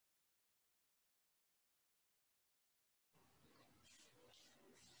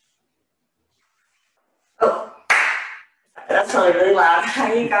That's probably really loud.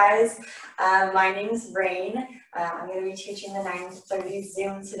 Hi, you guys. My name's Rain. I'm going to be teaching the 9:30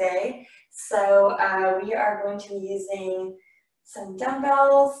 Zoom today. So we are going to be using some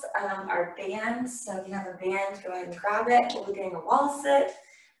dumbbells, our bands. So if you have a band, go ahead and grab it. We'll be doing a wall sit,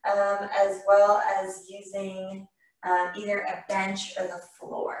 as well as using either a bench or the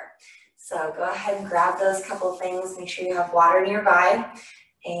floor. So go ahead and grab those couple things. Make sure you have water nearby,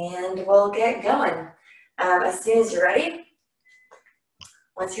 and we'll get going. As soon as you're ready,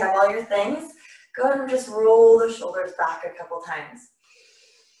 once you have all your things, go ahead and just roll the shoulders back a couple times.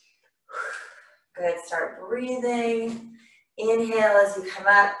 Go ahead and start breathing. Inhale as you come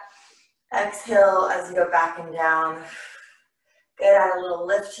up. Exhale as you go back and down. Good, add a little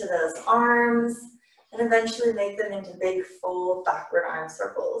lift to those arms, and eventually make them into big, full backward arm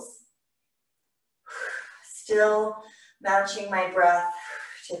circles. Still matching my breath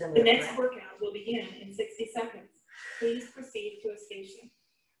to the movement. The next workout will begin in 60 seconds. Please proceed to a station.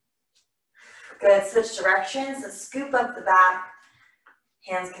 Good, switch directions. So scoop up the back.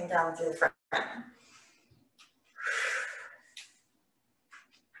 Hands come down through the front.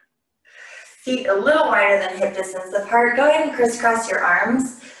 Feet a little wider than hip distance apart. Go ahead and crisscross your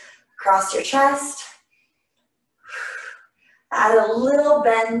arms across your chest. Add a little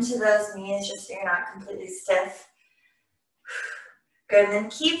bend to those knees just so you're not completely stiff. Good, and then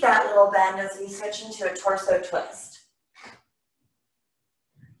keep that little bend as we switch into a torso twist.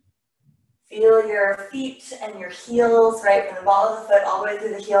 Feel your feet and your heels, right, from the ball of the foot all the way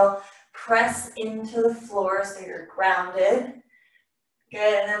through the heel. Press into the floor so you're grounded.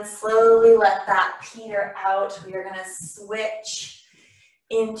 Good, and then slowly let that peter out. We are gonna switch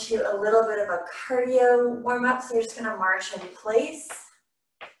into a little bit of a cardio warm-up. So you're just gonna march in place.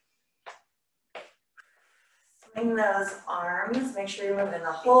 Swing those arms. Make sure you're moving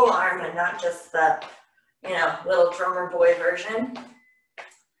the whole arm and not just the, little drummer boy version.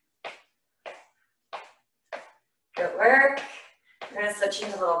 Good work. We're gonna switch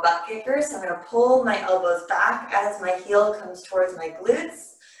into little butt kickers. So I'm gonna pull my elbows back as my heel comes towards my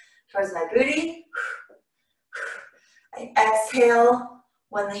glutes, towards my booty. I exhale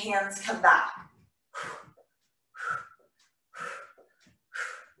when the hands come back.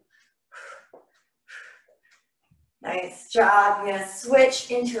 Nice job. I'm gonna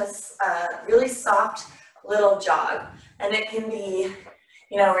switch into a really soft little jog. And it can be,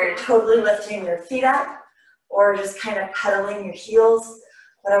 where you're totally lifting your feet up, or just kind of pedaling your heels,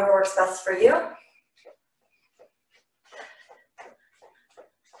 whatever works best for you.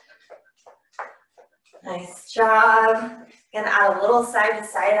 Nice job. Gonna add a little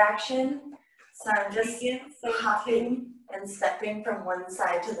side-to-side action. So I'm just hopping and stepping from one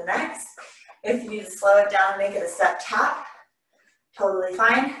side to the next. If you need to slow it down, make it a step tap. Totally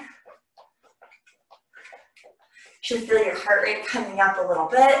fine. You should feel your heart rate coming up a little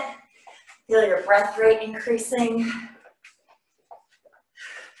bit. Feel your breath rate increasing.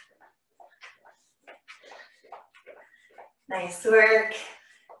 Nice work.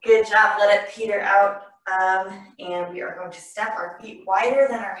 Good job. Let it peter out. And we are going to step our feet wider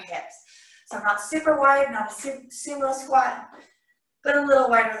than our hips. So not super wide, not a sumo squat, but a little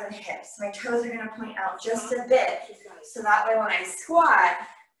wider than hips. My toes are going to point out just a bit. So that way when I squat,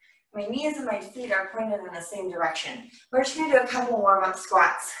 my knees and my feet are pointed in the same direction. We're just going to do a couple warm-up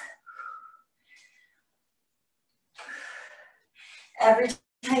squats. Every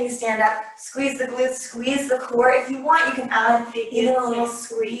time you stand up, squeeze the glutes, squeeze the core. If you want, you can add even a little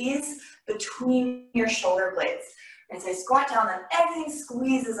squeeze between your shoulder blades. And as I squat down, then everything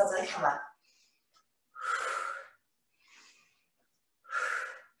squeezes as I come up.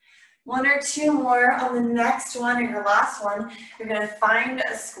 One or two more on the next one or your last one. You're going to find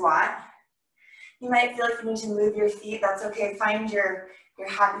a squat. You might feel like you need to move your feet. That's okay. Find your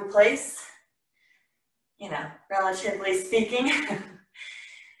happy place, relatively speaking.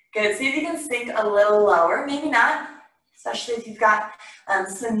 Good. See if you can sink a little lower. Maybe not, especially if you've got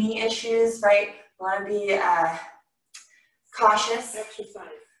some knee issues, right? You want to be cautious. Exercise.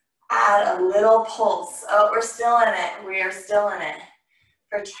 Add a little pulse. Oh, we're still in it. We are still in it.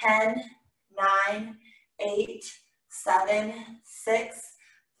 For 10, 9, 8, 7, 6,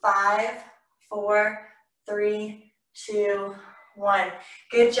 5, 4, 3, 2, 1.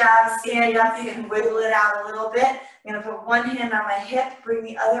 Good job. Stand up. You can wiggle it out a little bit. I'm going to put one hand on my hip, bring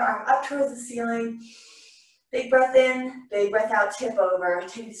the other arm up towards the ceiling. Big breath in, big breath out, tip over,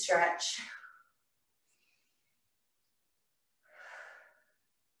 take a stretch.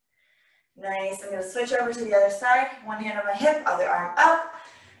 Nice. I'm going to switch over to the other side. One hand on my hip, other arm up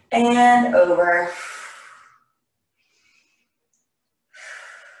and over.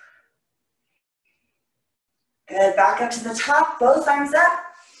 Good. Good, back up to the top, both arms up.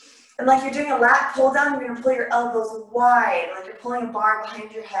 And like you're doing a lat pull down, you're gonna pull your elbows wide, like you're pulling a bar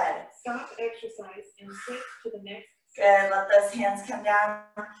behind your head. Stop exercise and switch to the next. Good, let those hands come down.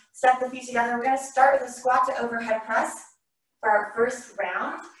 Step the feet together. We're gonna start with a squat to overhead press for our first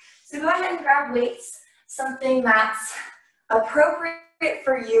round. So go ahead and grab weights, something that's appropriate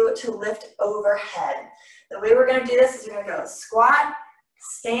for you to lift overhead. The way we're gonna do this is we're gonna go squat,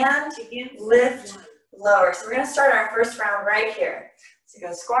 stand, lift, lower. So we're gonna start our first round right here. So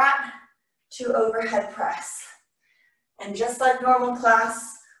go squat to overhead press. And just like normal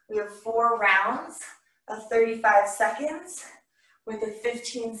class, we have 4 rounds of 35 seconds with a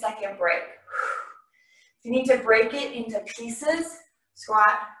 15-second break. If you need to break it into pieces,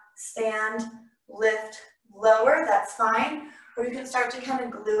 squat, stand, lift, lower, that's fine. Or you can start to kind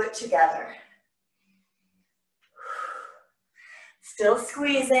of glue it together. Still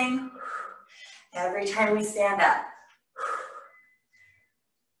squeezing every time we stand up.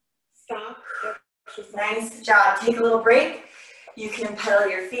 Stop. Nice job. Take a little break. You can pedal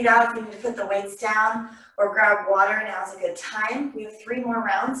your feet out if you need to put the weights down or grab water. Now's a good time. We have 3 more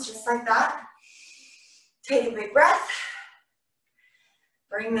rounds just like that. Take a big breath.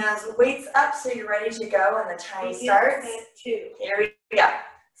 Bring those weights up so you're ready to go when the time starts. Here we go.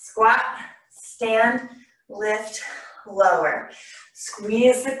 Squat, stand, lift, lower.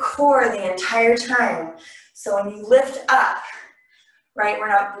 Squeeze the core the entire time. So when you lift up, right, we're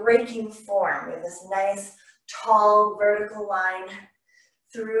not breaking form. We have this nice, tall, vertical line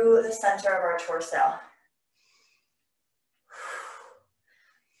through the center of our torso.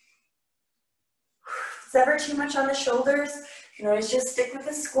 If it's ever too much on the shoulders, you can always just stick with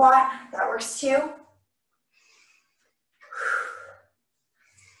the squat. That works too.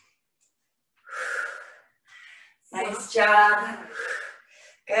 Nice job.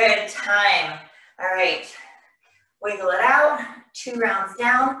 Good time. All right. Wiggle it out. 2 rounds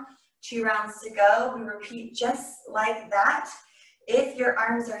down, 2 rounds to go. We repeat just like that. If your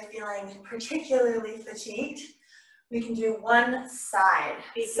arms are feeling particularly fatigued, we can do one side.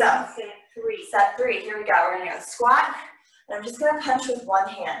 So, set 3. Here we go. We're gonna go squat, and I'm just gonna punch with one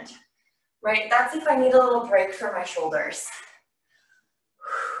hand. Right? That's if I need a little break for my shoulders.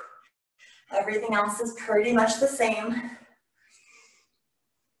 Everything else is pretty much the same.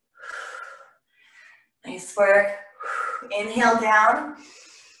 Nice work. Inhale down,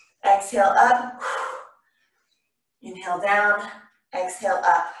 exhale up. Inhale down, exhale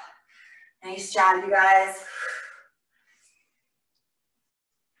up. Nice job, you guys.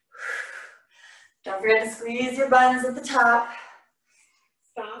 Don't forget to squeeze your buns at the top.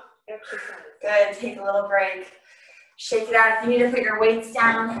 Stop exercise. Good, take a little break. Shake it out. If you need to put your weights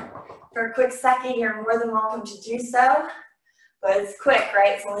down for a quick second, you're more than welcome to do so. But it's quick,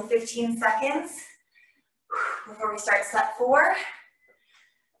 right? It's only 15 seconds before we start set 4.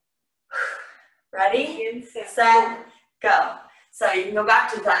 Ready, set, go. So you can go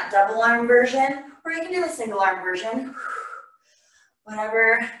back to that double arm version, or you can do a single arm version.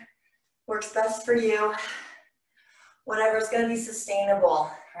 Whatever works best for you. Whatever is going to be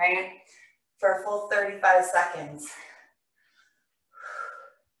sustainable, right? For a full 35 seconds.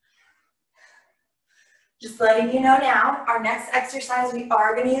 Just letting you know now, our next exercise, we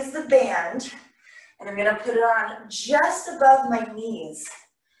are going to use the band, and I'm going to put it on just above my knees,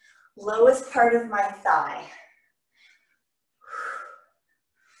 lowest part of my thigh.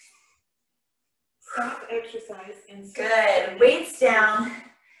 Stop exercise and good. Weights down.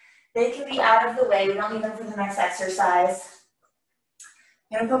 They can be out of the way. We don't need them for the next exercise.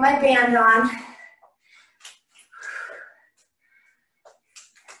 I'm going to put my band on.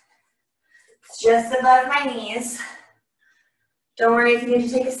 It's just above my knees. Don't worry if you need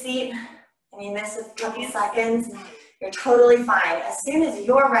to take a seat and you miss a couple seconds. You're totally fine. As soon as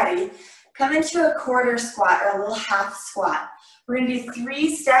you're ready, come into a quarter squat or a little half squat. We're going to do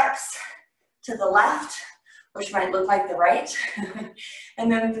 3 steps to the left, which might look like the right,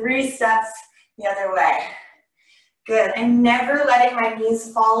 and then 3 steps the other way. Good. I'm never letting my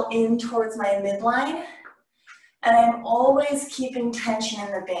knees fall in towards my midline, and I'm always keeping tension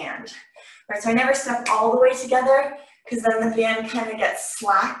in the band. Right, so I never step all the way together, because then the band kind of gets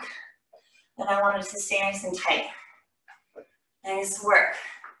slack, and I want it to stay nice and tight. Nice work.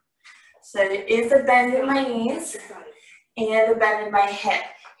 So there is a bend in my knees and a bend in my hip.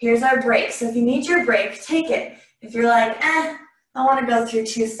 Here's our break. So if you need your break, take it. If you're like, I want to go through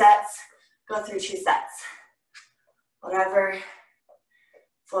 2 sets, go through 2 sets. Whatever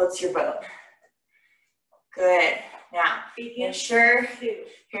floats your boat. Good. Now, make sure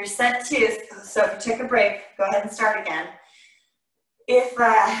here's set 2. So if you took a break, go ahead and start again. If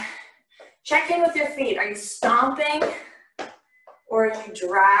Check in with your feet. Are you stomping or are you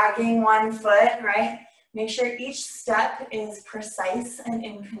dragging one foot, right? Make sure each step is precise and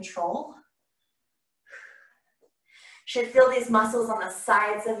in control. Should feel these muscles on the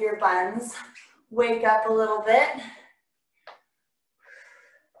sides of your buns. Wake up a little bit.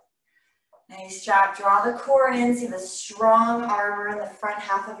 Nice job. Draw the core in. See the strong armor in the front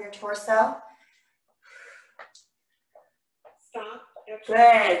half of your torso. Stop.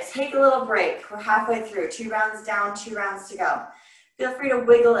 Good. Take a little break. We're halfway through. 2 rounds down, 2 rounds to go. Feel free to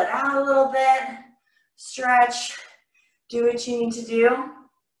wiggle it out a little bit. Stretch. Do what you need to do.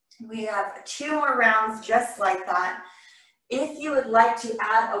 We have 2 more rounds just like that. If you would like to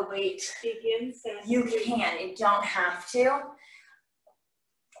add a weight, Begin set. you can. You don't have to.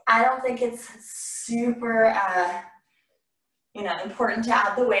 I don't think it's super, important to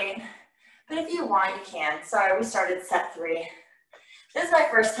add the weight. But if you want, you can. Sorry, we started set 3. This is my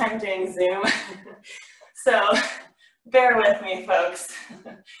first time doing Zoom, so bear with me, folks.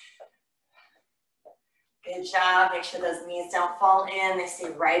 Good job. Make sure those knees don't fall in. They stay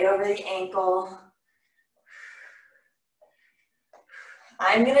right over the ankle.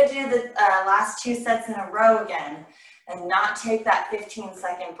 I'm going to do the last 2 sets in a row again and not take that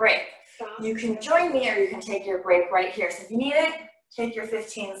 15-second break. Stop. You can join me or you can take your break right here. So if you need it, take your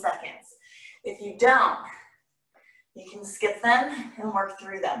 15 seconds. If you don't, you can skip them and work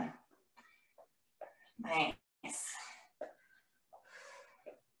through them. Nice.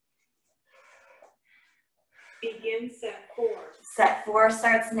 Begin set 4. Set 4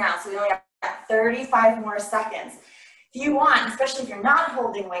 starts now, so we only have 35 more seconds. If you want, especially if you're not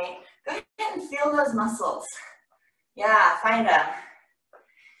holding weight, go ahead and feel those muscles. Yeah, find them.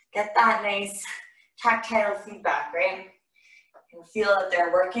 Get that nice tactile feedback, right? You can feel that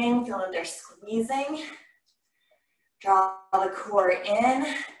they're working, feel that they're squeezing. Draw the core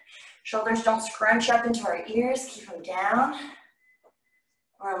in. Shoulders don't scrunch up into our ears, keep them down.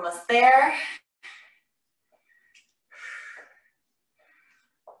 We're almost there.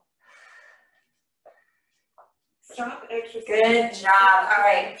 Stop exercise. Good job. All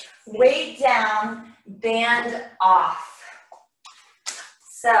right. Weight down, band off.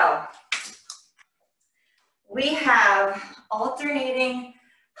 So we have alternating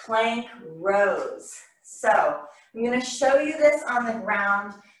plank rows. So I'm going to show you this on the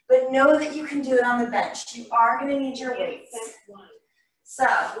ground, but know that you can do it on the bench. You are going to need your weights. So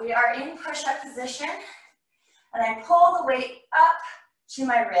we are in push-up position, and I pull the weight up to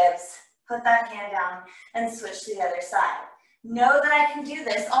my ribs, put that hand down, and switch to the other side. Know that I can do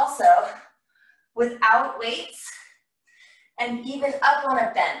this also without weights and even up on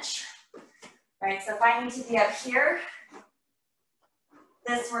a bench. All right, so if I need to be up here,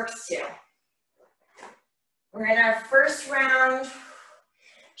 this works too. We're in our first round.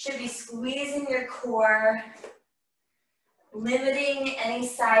 Should be squeezing your core, limiting any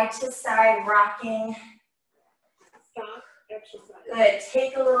side to side rocking. Stop exercise. Good,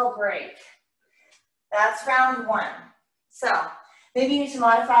 take a little break. That's round 1. So maybe you need to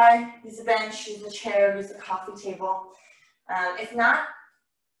modify, use a bench, use a chair, use a coffee table. If not,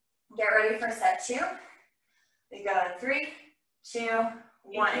 get ready for set 2. We go in 3, 2,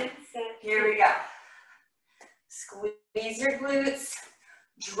 1. Here we go. Squeeze your glutes.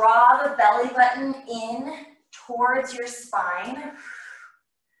 Draw the belly button in towards your spine.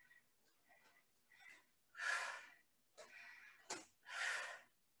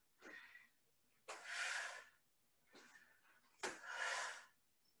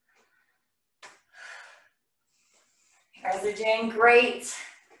 You guys are doing great.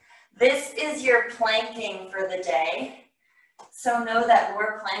 This is your planking for the day. So know that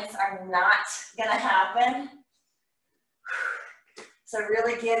more planks are not gonna happen. So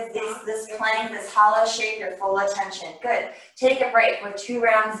really give this plank, this hollow shape, your full attention. Good. Take a break. We're 2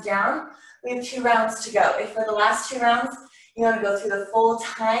 rounds down. We have 2 rounds to go. If for the last 2 rounds you want to go through the full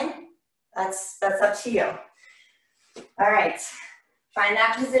time, that's up to you. All right. Find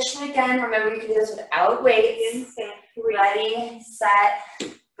that position again. Remember, you can do this without weights. Ready, set,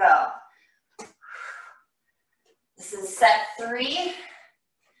 go. This is set 3.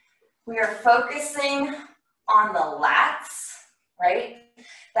 We are focusing on the lats. Right?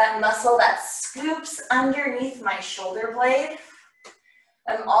 That muscle that scoops underneath my shoulder blade.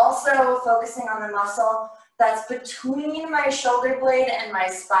 I'm also focusing on the muscle that's between my shoulder blade and my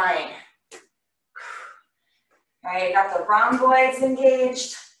spine. All right, got the rhomboids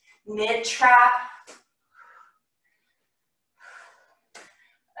engaged, mid-trap.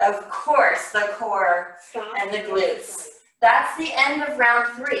 Of course, the core and the glutes. That's the end of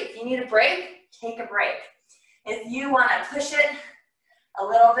round 3. If you need a break, take a break. If you want to push it a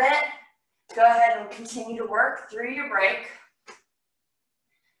little bit, Go ahead and continue to work through your break.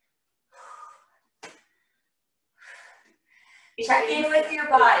 Check in with your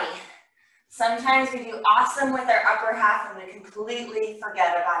body. Sometimes we do awesome with our upper half and we completely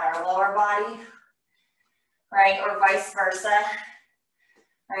forget about our lower body, right? Or vice versa.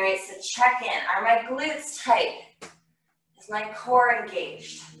 All right, so check in. Are my glutes tight? Is my core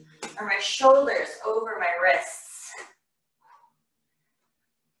engaged? Are my shoulders over my wrists?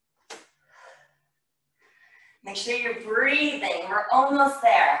 Make sure you're breathing. We're almost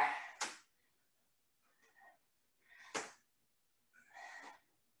there.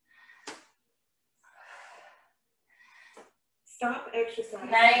 Stop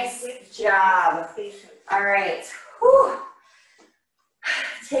exercising. Nice job. All right. Whew.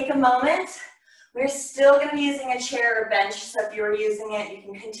 Take a moment. We're still going to be using a chair or bench, so if you were using it, you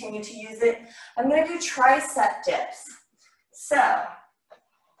can continue to use it. I'm going to do tricep dips. So,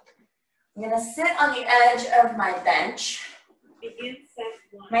 I'm going to sit on the edge of my bench. Begin set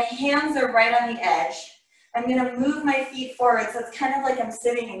 1. My hands are right on the edge. I'm going to move my feet forward, so it's kind of like I'm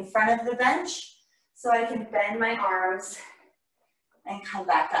sitting in front of the bench, so I can bend my arms and come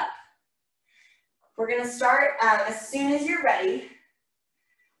back up. We're going to start as soon as you're ready,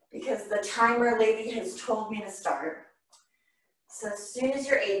 because the timer lady has told me to start. So as soon as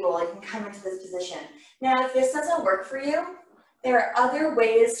you're able, you can come into this position. Now, if this doesn't work for you, there are other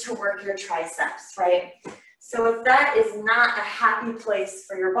ways to work your triceps, right? So if that is not a happy place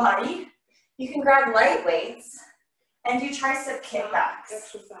for your body, you can grab light weights and do tricep kickbacks.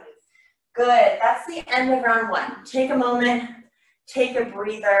 Exercise. Good, that's the end of round 1. Take a moment, take a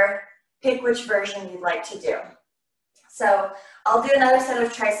breather, pick which version you'd like to do. So I'll do another set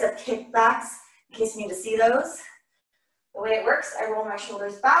of tricep kickbacks in case you need to see those. The way it works, I roll my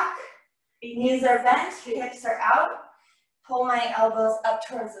shoulders back, knees are bent, hips are out, pull my elbows up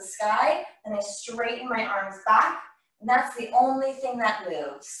towards the sky, and I straighten my arms back, and that's the only thing that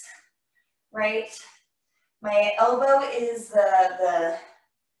moves, right? My elbow is the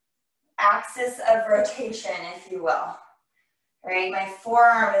axis of rotation, if you will, right? My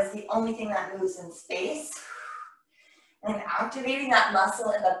forearm is the only thing that moves in space. And I'm activating that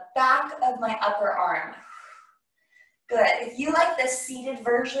muscle in the back of my upper arm. Good. If you like the seated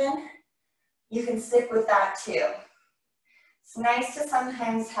version, you can stick with that too. It's nice to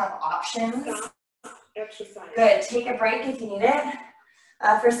sometimes have options. Exercise. Good. Take a break if you need it.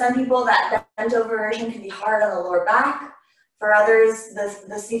 For some people, that bent over version can be hard on the lower back. For others,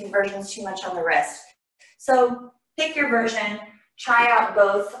 the seated version is too much on the wrist. So pick your version. Try out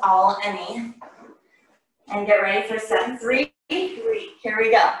both, all, any. And get ready for set 3. Here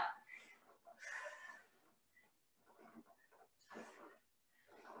we go.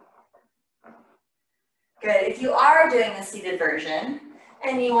 Good. If you are doing the seated version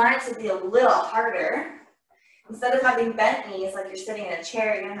and you want it to be a little harder, instead of having bent knees like you're sitting in a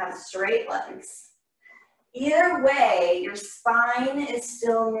chair, you're going to have straight legs. Either way, your spine is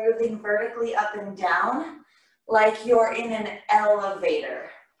still moving vertically up and down like you're in an elevator,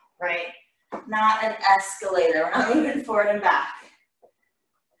 right? Not an escalator. We're not moving forward and back.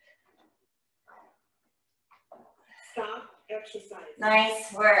 Stop exercise.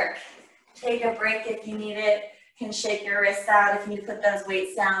 Nice work. Take a break if you need it. You can shake your wrists out. If you need to put those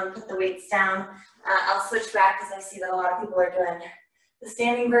weights down, put the weights down. I'll switch back because I see that a lot of people are doing the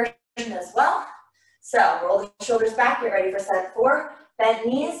standing version as well. So roll the shoulders back. Get ready for set 4. Bend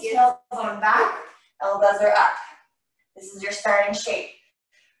knees, tailbone back, elbows are up. This is your starting shape.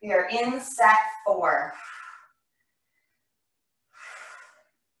 We are in set 4.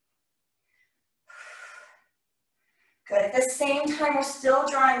 Good. At the same time, we're still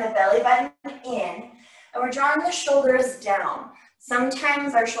drawing the belly button in, and we're drawing the shoulders down.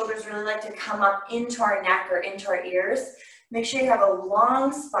 Sometimes our shoulders really like to come up into our neck or into our ears. Make sure you have a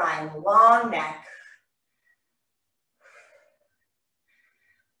long spine, long neck.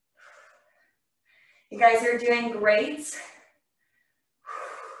 You guys are doing great.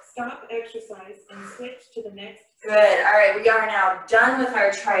 Stop exercise and switch to the next. Good. All right, we are now done with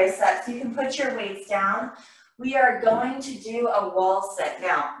our triceps. You can put your weights down. We are going to do a wall sit.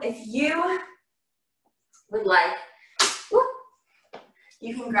 Now, if you would like,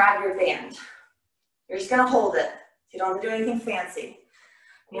 you can grab your band. You're just gonna hold it. You don't have to do anything fancy.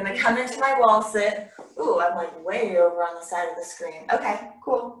 I'm gonna come into my wall sit. Ooh, I'm like way over on the side of the screen. Okay,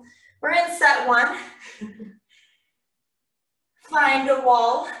 cool. We're in set 1. Find a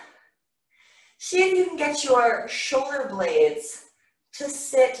wall. See if you can get your shoulder blades to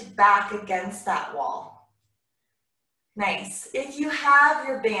sit back against that wall. Nice. If you have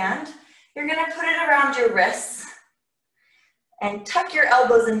your band, you're gonna put it around your wrists And tuck your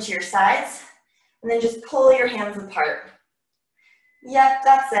elbows into your sides, and then just pull your hands apart. Yep,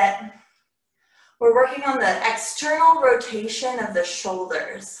 that's it. We're working on the external rotation of the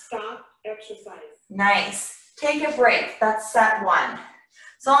shoulders. Stop exercise. Nice. Take a break. That's set one.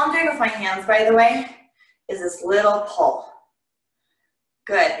 So all I'm doing with my hands, by the way, is this little pull.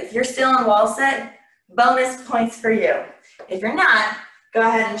 Good. If you're still in wall sit, bonus points for you. If you're not, go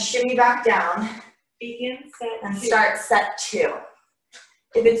ahead and shimmy back down. Begin set And 2. start set 2.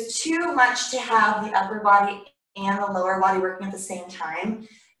 If it's too much to have the upper body and the lower body working at the same time,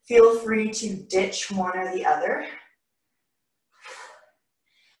 feel free to ditch one or the other.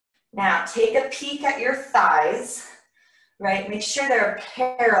 Now, take a peek at your thighs, right? Make sure they're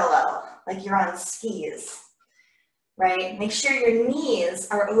parallel, like you're on skis, right? Make sure your knees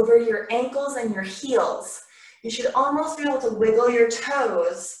are over your ankles and your heels. You should almost be able to wiggle your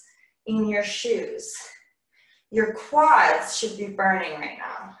toes in your shoes. Your quads should be burning right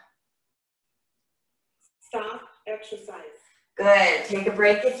now. Stop exercise. Good. Take a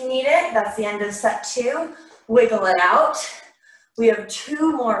break if you need it. That's the end of set 2. Wiggle it out. We have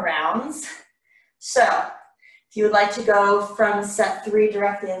 2 more rounds. So if you would like to go from set 3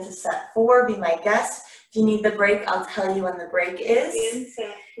 directly into set 4, be my guest. If you need the break, I'll tell you when the break is. Begin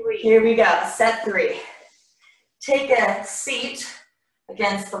set 3. Here we go, set 3. Take a seat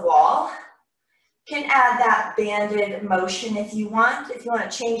against the wall. You can add that banded motion if you want. If you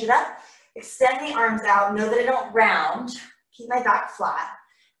want to change it up, extend the arms out. Know that I don't round. Keep my back flat.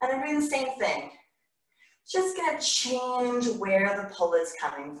 And I'm doing the same thing. Just going to change where the pull is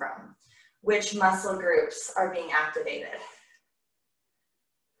coming from, which muscle groups are being activated.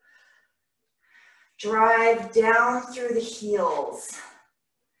 Drive down through the heels.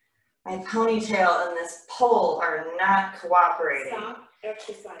 My ponytail and this pull are not cooperating. Stop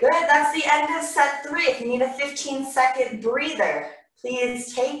exercise. Good, that's the end of set 3. If you need a 15-second breather,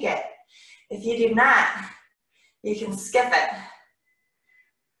 please take it. If you do not, you can skip it.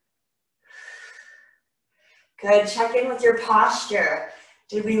 Good, check in with your posture.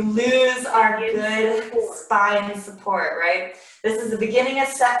 Did we lose our good spine support, right? This is the beginning of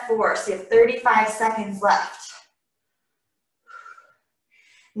set 4, so you have 35 seconds left.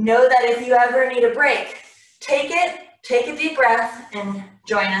 Know that if you ever need a break, take a deep breath, and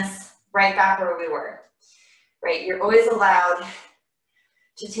join us right back where we were, right? You're always allowed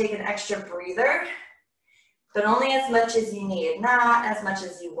to take an extra breather, but only as much as you need, not as much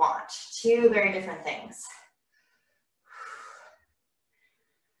as you want. 2 very different things.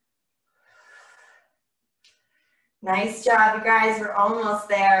 Nice job, you guys. We're almost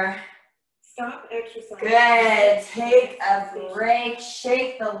there. Stop exercise. Good. Take a break.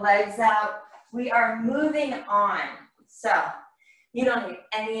 Shake the legs out. We are moving on. So you don't need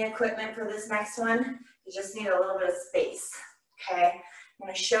any equipment for this next one. You just need a little bit of space. Okay. I'm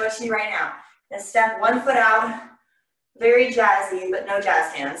going to show it to you right now. Now step 1 foot out. Very jazzy, but no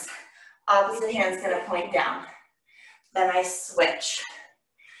jazz hands. Opposite hand's going to point down. Then I switch.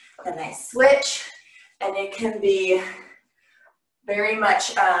 Then I switch. And it can be very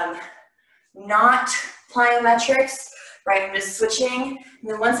much not plyometrics, right? I'm just switching. And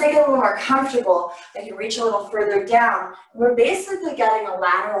then once I get a little more comfortable, I can reach a little further down. We're basically getting a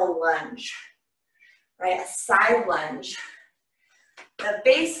lateral lunge, right? A side lunge. The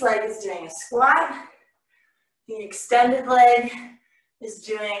base leg is doing a squat. The extended leg is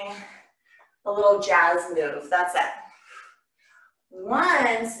doing a little jazz move. That's it.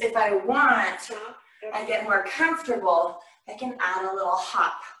 Once, if I want, I get more comfortable, I can add a little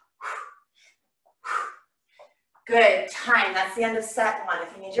hop. Good, time. That's the end of set 1.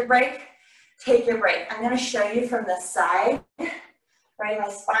 If you need your break, take your break. I'm going to show you from the side, right? My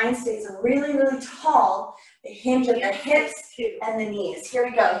spine stays really, really tall. The hinge of the hips and the knees. Here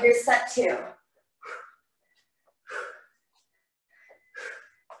we go. Here's set 2.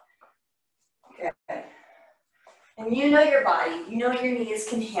 Good. And you know your body. You know what your knees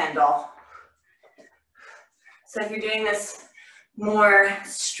can handle. So if you're doing this more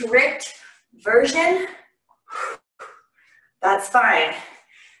strict version, that's fine.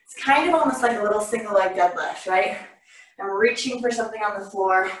 It's kind of almost like a little single leg deadlift, right? I'm reaching for something on the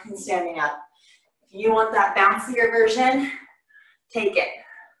floor and standing up. If you want that bouncier version, take it.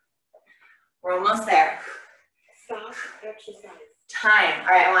 We're almost there. Stop exercise. Time. All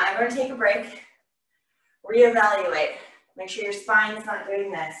right, I want everyone to take a break. Reevaluate. Make sure your spine is not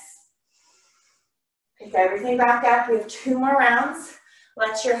doing this. Pick everything back up. We have 2 more rounds.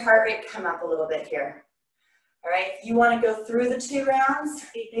 Let your heart rate come up a little bit here. All right, if you want to go through the 2 rounds,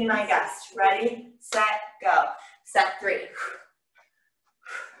 be my guest. Ready, set, go. Set 3.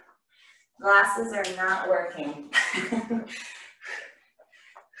 Glasses are not working.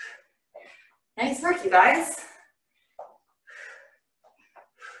 Nice work, you guys.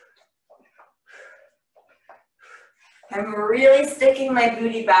 I'm really sticking my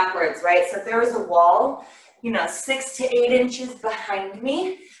booty backwards, right? So if there was a wall, 6 to 8 inches behind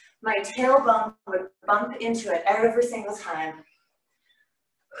me, my tailbone would bump into it every single time.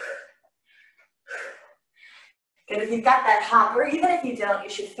 Good, if you've got that hop, or even if you don't,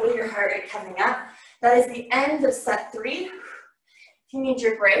 you should feel your heart rate coming up. That is the end of set 3. If you need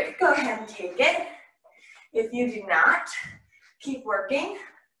your break, go ahead and take it. If you do not, keep working.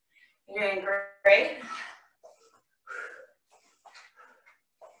 You're doing great.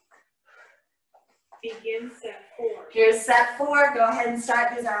 Begin set 4. Here's set 4. Go ahead and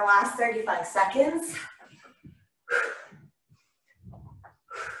start. These are our last 35 seconds.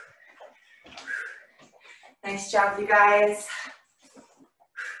 Nice job, you guys.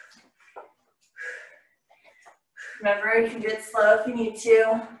 Remember, you can do it slow if you need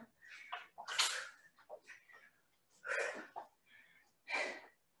to.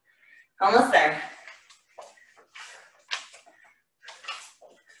 Almost there.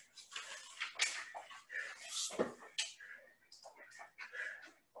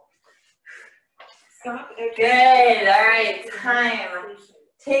 Stop. Good, all right, time.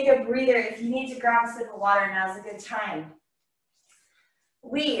 Take a breather. If you need to grab a sip of water, now's a good time.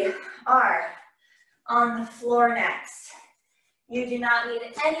 We are on the floor next. You do not need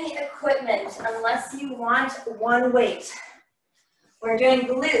any equipment unless you want one weight. We're doing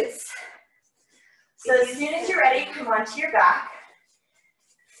glutes. So as soon as you're ready, come onto your back.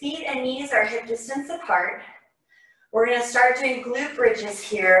 Feet and knees are hip distance apart. We're gonna start doing glute bridges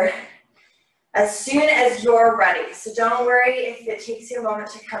here as soon as you're ready. So don't worry if it takes you a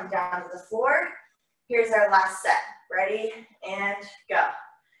moment to come down to the floor. Here's our last set. Ready, and go.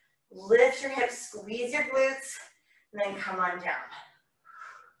 Lift your hips, squeeze your glutes, and then come on down.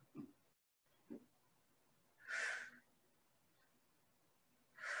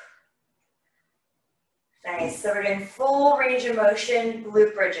 Nice, so we're doing full range of motion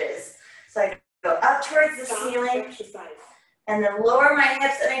glute bridges. So I go up towards the ceiling, and then lower my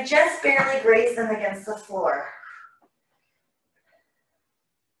hips, and I just barely graze them against the floor.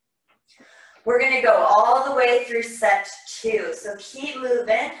 We're gonna go all the way through set 2, so keep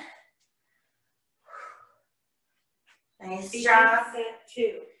moving. Nice job. Set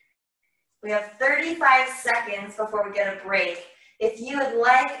 2. We have 35 seconds before we get a break. If you would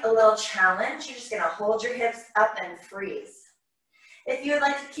like a little challenge, you're just gonna hold your hips up and freeze. If you would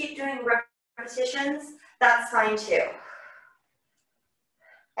like to keep doing repetitions, that's fine too.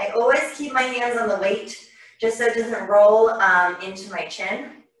 I always keep my hands on the weight just so it doesn't roll into my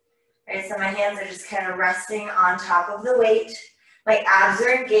chin. Right, so my hands are just kind of resting on top of the weight. My abs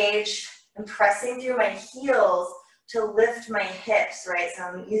are engaged. I'm pressing through my heels to lift my hips, right? So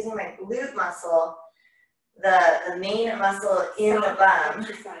I'm using my glute muscle, the main muscle in the bum.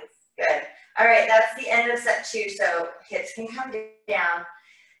 Good. All right, that's the end of set 2, so hips can come down.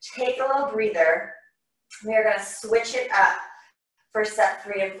 Take a little breather. We are gonna switch it up for set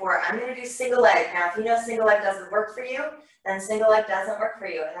 3 and 4. I'm gonna do single leg. Now, if you know single leg doesn't work for you, then single leg doesn't work for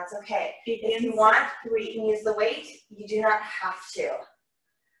you, and that's okay. If you want, you can use the weight. You do not have to.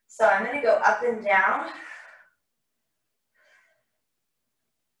 So I'm gonna go up and down.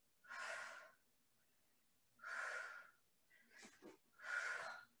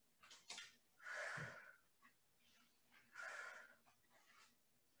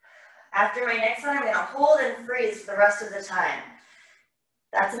 After my next one, I'm gonna hold and freeze for the rest of the time.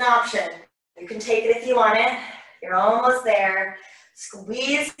 That's an option. You can take it if you want it. You're almost there.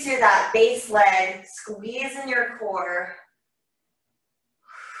 Squeeze through that base leg. Squeeze in your core.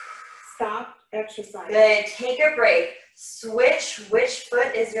 Stop exercise. Good. Take a break. Switch which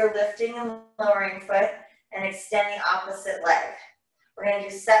foot is your lifting and lowering foot, and extend the opposite leg. We're going to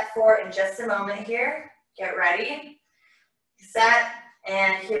do set 4 in just a moment here. Get ready. Set,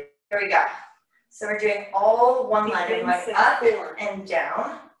 and here we go. So we're doing all one leg. We're going up and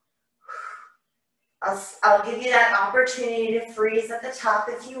down. I'll give you that opportunity to freeze at the top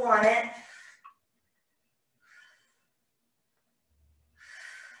if you want it.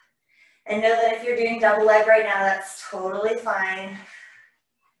 And know that if you're doing double leg right now, that's totally fine.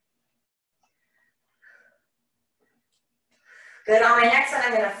 Good, on my next one,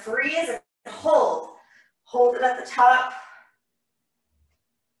 I'm gonna freeze and hold. Hold it at the top.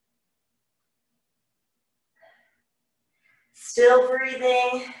 Still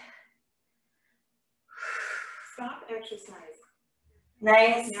breathing. Stop exercise.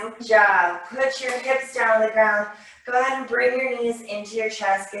 Nice job. Put your hips down on the ground. Go ahead and bring your knees into your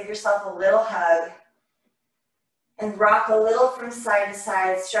chest. Give yourself a little hug. And rock a little from side to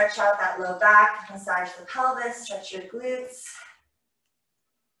side. Stretch out that low back, massage the pelvis, stretch your glutes.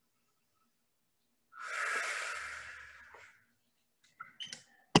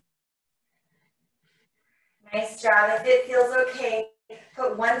 Nice job. If it feels okay,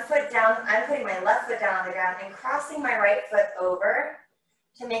 put one foot down. I'm putting my left foot down on the ground and crossing my right foot over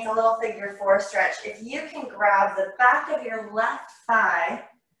to make a little figure 4 stretch. If you can grab the back of your left thigh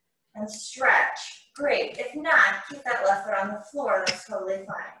and stretch, great. If not, keep that left foot on the floor. That's totally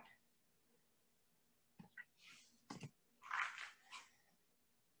fine.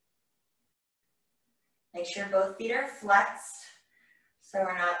 Make sure both feet are flexed so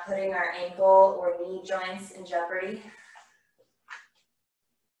we're not putting our ankle or knee joints in jeopardy.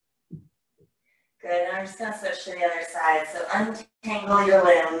 Good, and I'm just gonna switch to the other side. So untangle your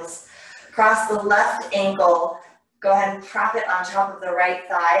limbs, cross the left ankle, go ahead and prop it on top of the right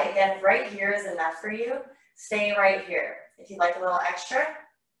thigh. Again, if right here is enough for you, stay right here. If you'd like a little extra,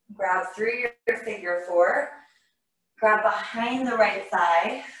 grab through your figure 4, grab behind the right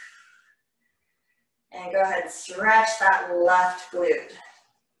thigh, and go ahead and stretch that left glute.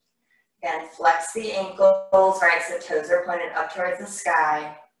 Again, flex the ankles, right, so toes are pointed up towards the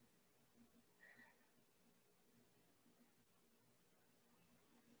sky.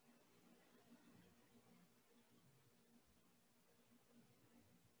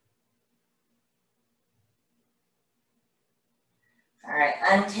 All right,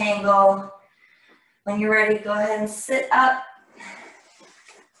 untangle. When you're ready, go ahead and sit up.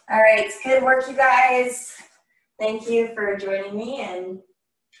 All right, it's good work, you guys. Thank you for joining me and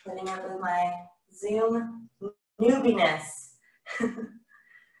putting up with my Zoom newbiness.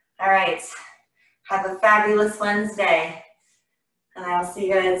 All right, have a fabulous Wednesday. And I'll see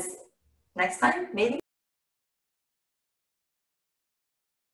you guys next time, maybe.